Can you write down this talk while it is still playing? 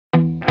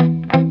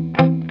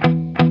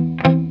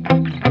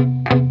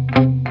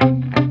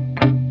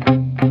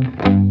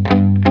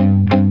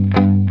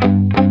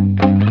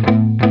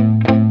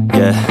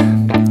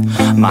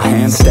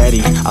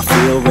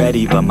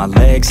my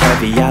legs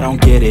heavy, I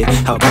don't get it.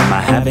 How come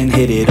I haven't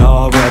hit it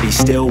already?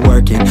 Still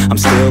working, I'm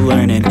still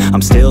learning,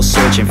 I'm still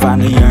searching,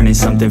 finally earning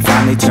something,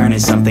 finally turning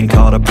something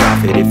called a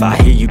profit. If I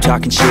hear you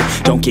talking shit,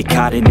 don't get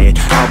caught in it.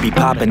 I'll be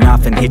popping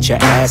off and hit your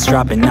ass,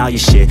 dropping all your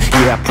shit.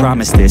 Yeah, I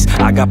promise this,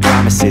 I got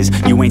promises.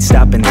 You ain't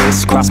stopping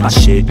this, cross my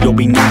shit, you'll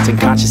be knocked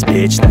unconscious,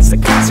 bitch. That's the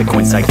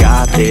consequence, I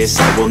got this,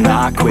 I will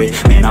not quit.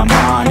 Man, I'm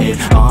on it,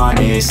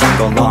 honest. I'm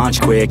gon'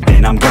 launch quick,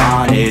 then I'm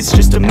gone. It's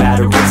just a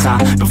matter of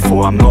time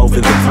before I'm over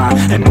the climb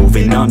and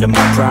moving under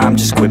my prime.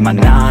 Just quit my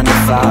 9 to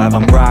 5,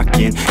 I'm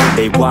rocking, and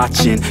they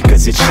watching,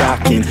 cause it's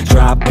shocking.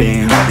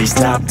 Dropping all these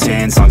top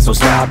 10 songs, no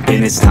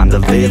stopping. It's time to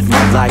live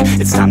my life,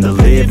 it's time to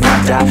live,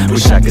 not die.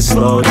 Wish I could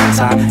slow down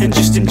time and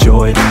just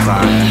enjoy the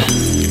climb.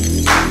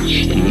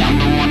 And I'm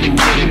the one to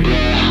get it, bro.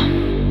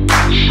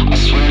 I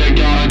swear to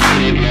God I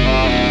get it,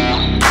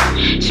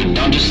 bro. So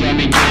don't just let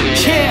me get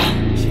it.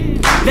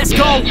 Yeah, let's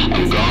go.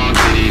 I'm gon'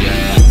 get it,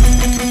 yeah.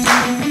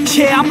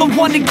 Yeah, I'm the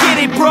one to get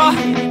it, bro.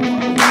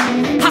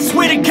 I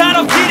swear to God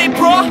I'll get it,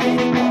 bro.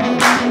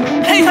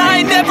 Hey, I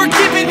ain't never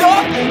giving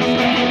up.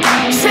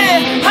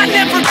 Yeah, I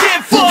never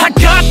give up. I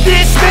got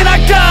this, man, I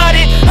got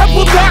it. I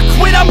will not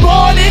quit, I'm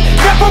on it.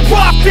 Never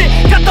off it.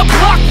 Got the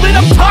block lit,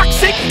 I'm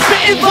toxic.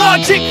 Spitting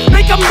logic,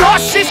 make them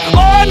nauseous.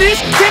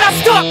 Honest, can I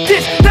stop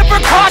this? Never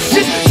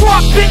cautious,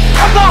 drop it.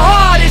 I'm the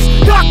hardest.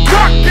 Knock,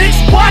 knock, bitch,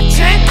 watch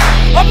it.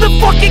 I'm the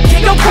fucking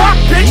king of rock,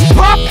 bitch.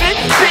 Profit,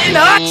 spitting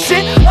hot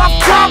shit. I'm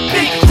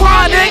topic,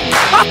 chronic.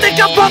 I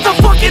think I'm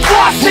motherfucking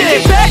lost it.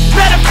 Take it back,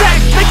 matter of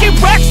fact, making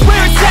racks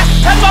where it's at.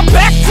 Have my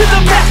back to the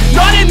mat,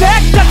 not an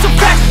act, that's a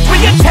fact. We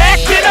attack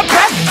in a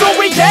pack, don't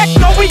react,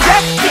 no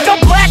react. Think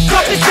I'm black,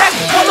 off the jack,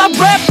 while I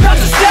rap,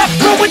 bounce a snap.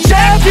 Throw a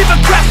jab, give a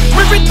crap.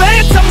 We're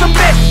advanced, I'm the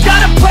man.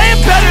 Got a plan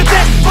better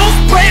than most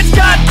brands.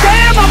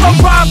 Goddamn, I'ma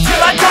rhyme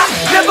till I die.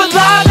 Never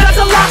lie,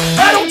 that's a lie.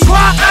 I don't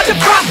try, I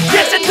defy.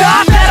 Get to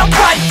die, that I'm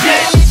right,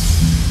 yeah.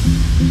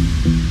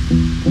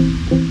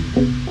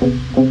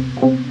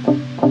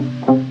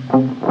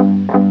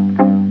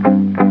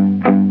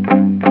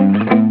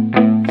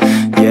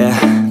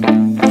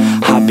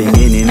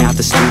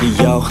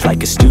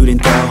 Like a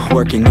student though,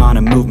 working on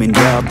a movement,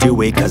 yeah, I'll do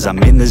it cause I'm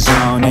in the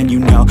zone. And you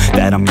know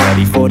that I'm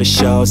ready for the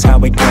shows. How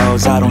it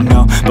goes, I don't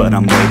know, but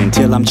I'm waiting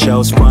till I'm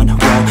chose. Front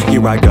row,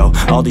 here I go.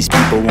 All these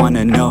people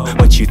wanna know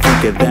what you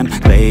think of them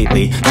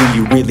lately. Do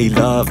you really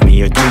love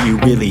me or do you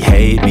really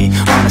hate me?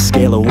 On a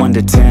scale of 1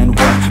 to 10,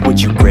 what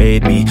would you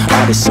grade me?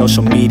 All this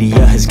social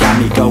media has got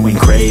me going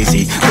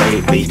crazy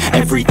lately.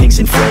 Everything's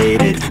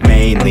inflated,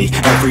 mainly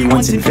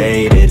everyone's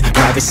invaded.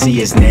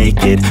 Privacy is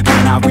naked,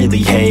 man, I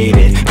really hate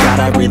it. God,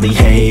 I really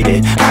hate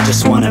it. I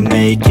just wanna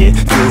make it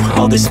through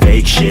all this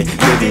fake shit.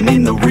 Living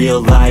in the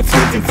real life,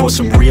 living for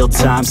some real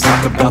times.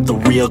 Talk about the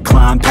real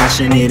climb,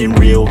 passionate in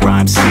real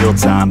rhymes. Steal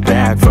time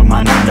back from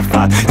my 9 to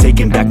 5,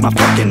 taking back my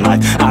fucking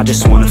life. I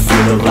just wanna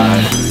feel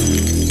alive.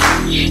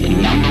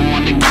 And I'm the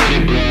one to get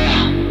it,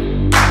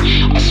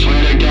 bro. I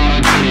swear to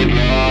God I get it,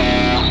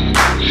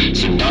 bro.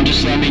 So don't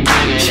just let me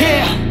get it.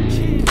 Yeah,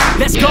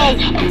 let's go.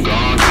 I'm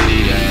gon' get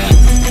it, yeah.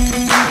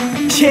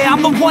 Yeah,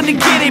 I'm the one to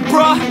get it,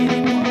 bro.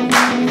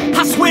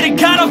 I swear to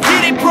God I'll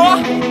get it,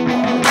 bro.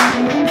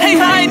 Hey,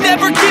 I ain't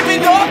never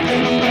giving up.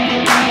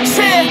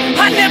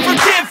 Yeah, I never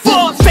give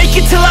up. Fake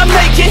it till I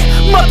make it.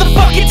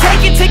 Motherfucking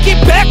take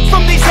it back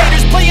from these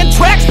haters. Playing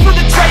tracks for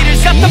the traitors.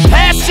 Got the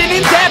passion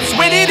in depths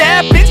when it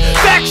happens.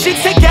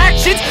 Factions take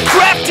actions,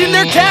 drafting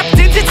their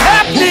captains. It's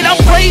happening, I'm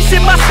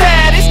raising my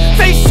status,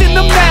 facing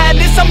the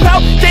madness. I'm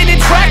out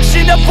gaining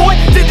traction, avoid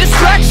the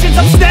distractions.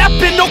 I'm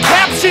snapping, no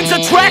captions,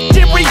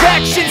 attracting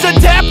reactions.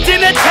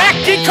 Adapting,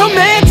 attacking,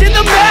 commanding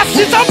the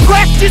masses. I'm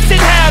practicing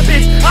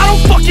habits, I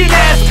don't fucking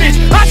ask bitch,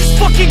 I just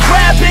fucking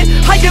grab it.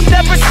 I am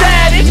never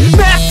static,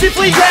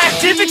 massively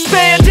active,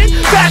 expanding,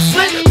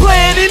 backslid,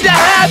 planning to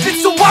have it.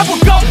 So I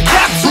will go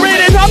capture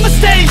it and I'ma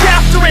stay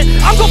after it.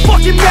 I'm gon'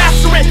 fucking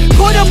master it,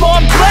 put them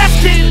on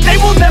blast, kid. They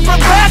will never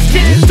last,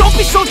 kid. Don't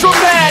be so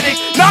dramatic,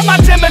 not my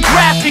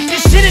demographic.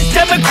 This shit is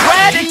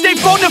democratic, they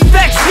phone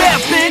effects, yeah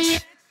bitch.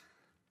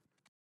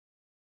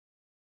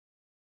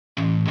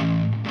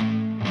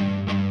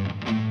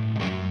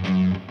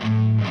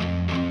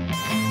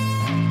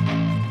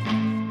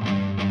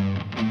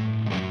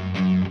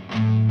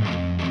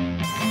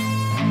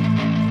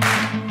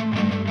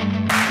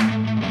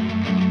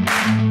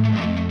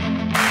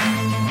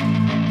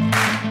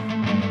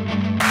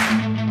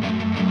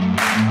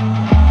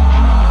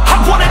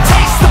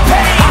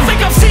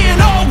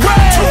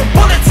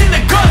 Bullets in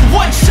the gun,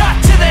 one shot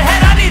to the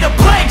head, I need a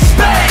blank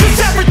space. 'Cause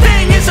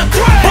everything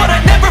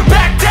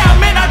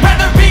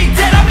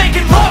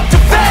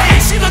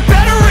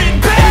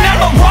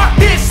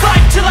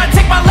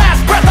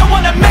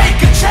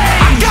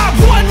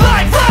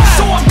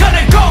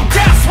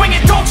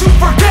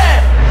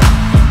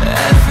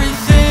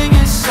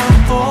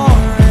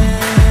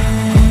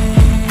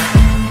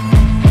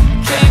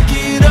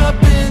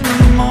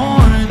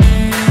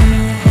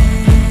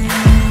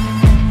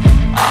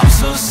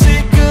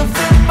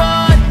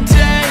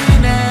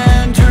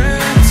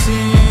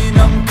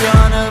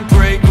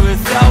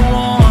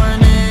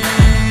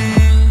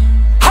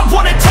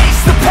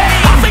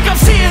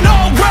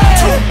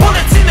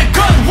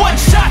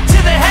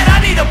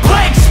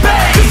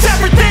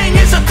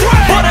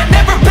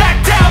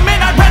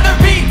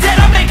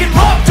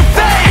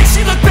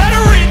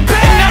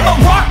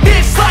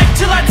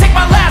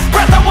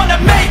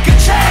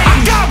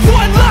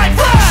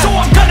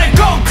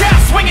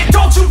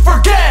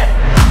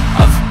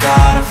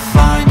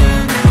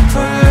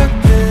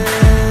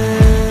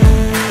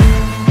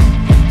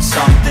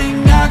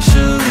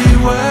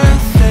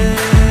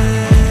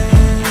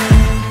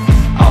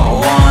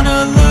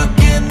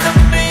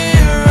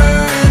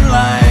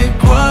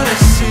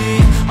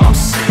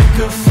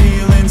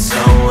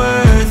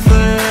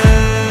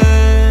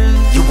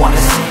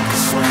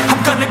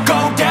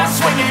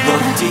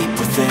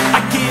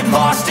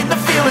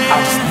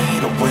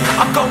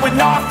going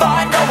off,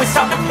 I know it's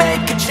time to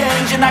make a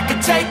change, and I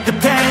can take the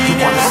pain. You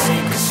wanna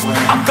sink or swim?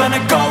 I'm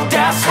gonna go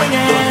down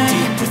swinging. Look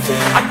deep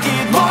within. I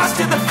get lost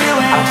in the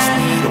feeling. I just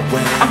need a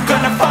win. I'm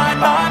gonna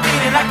find my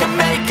meaning. I can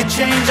make a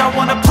change. I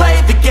wanna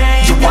play the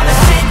game. You wanna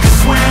sink or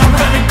swim? I'm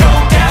gonna go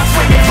down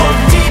swinging. Look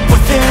deep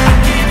within. I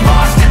get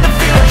lost in the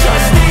feeling. I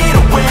just need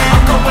a win.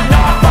 I'm going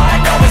off, I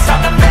know it's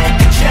time to make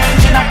a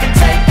change, and I can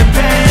take the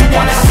pain. You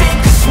wanna sink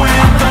or swim?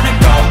 I'm gonna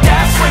go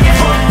down swinging.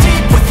 Look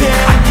deep within.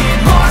 I get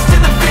lost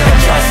in the feeling.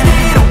 I just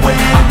need a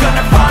win. I'm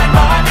gonna find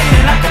my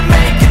meaning. I can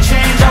make a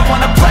change. I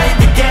wanna play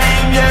the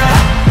game, yeah.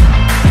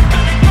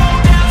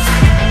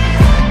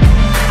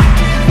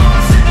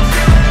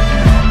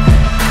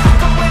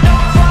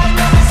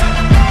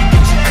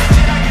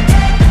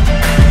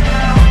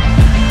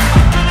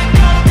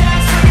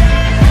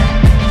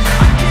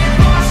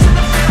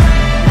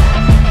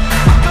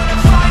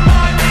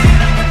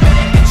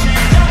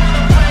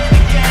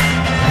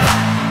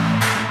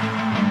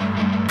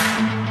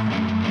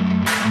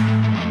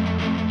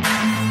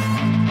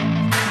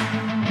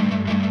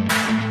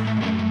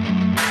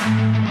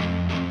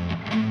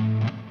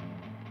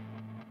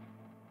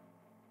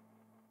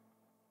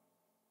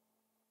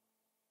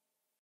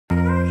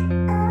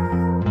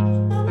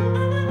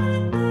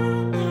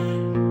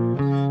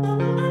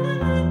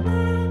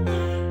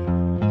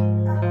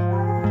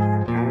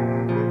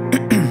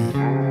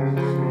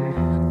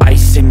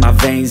 In my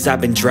veins, I've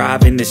been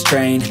driving this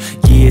train.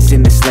 Years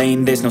in this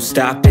lane, there's no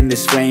stopping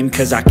this flame.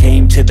 Cause I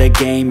came to the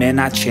game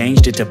and I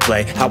changed it to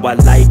play how I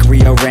like,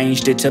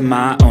 rearranged it to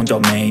my own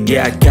domain.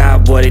 Yeah, I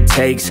got what it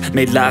takes,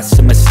 made lots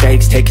of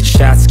mistakes, taking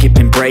shots,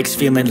 skipping breaks,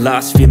 feeling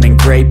lost, feeling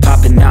great,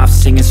 popping off,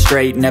 singing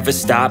straight, never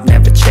stopped,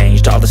 never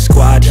changed. All the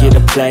squad here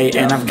to play,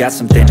 and I've got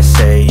something to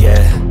say,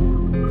 yeah.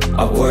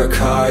 I work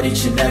hard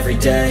each and every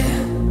day,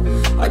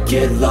 I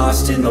get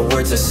lost in the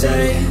words I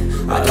say.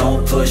 I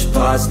don't push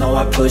pause, no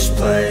I push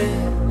play.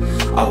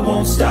 I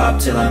won't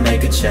stop till I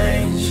make a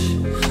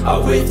change. I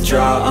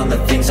withdraw on the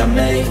things I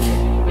make.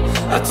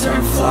 I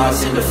turn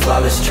flaws into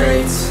flawless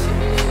traits.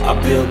 I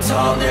build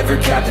tall, never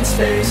capped in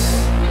space.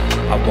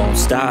 I won't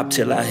stop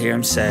till I hear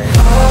him say,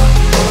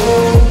 oh.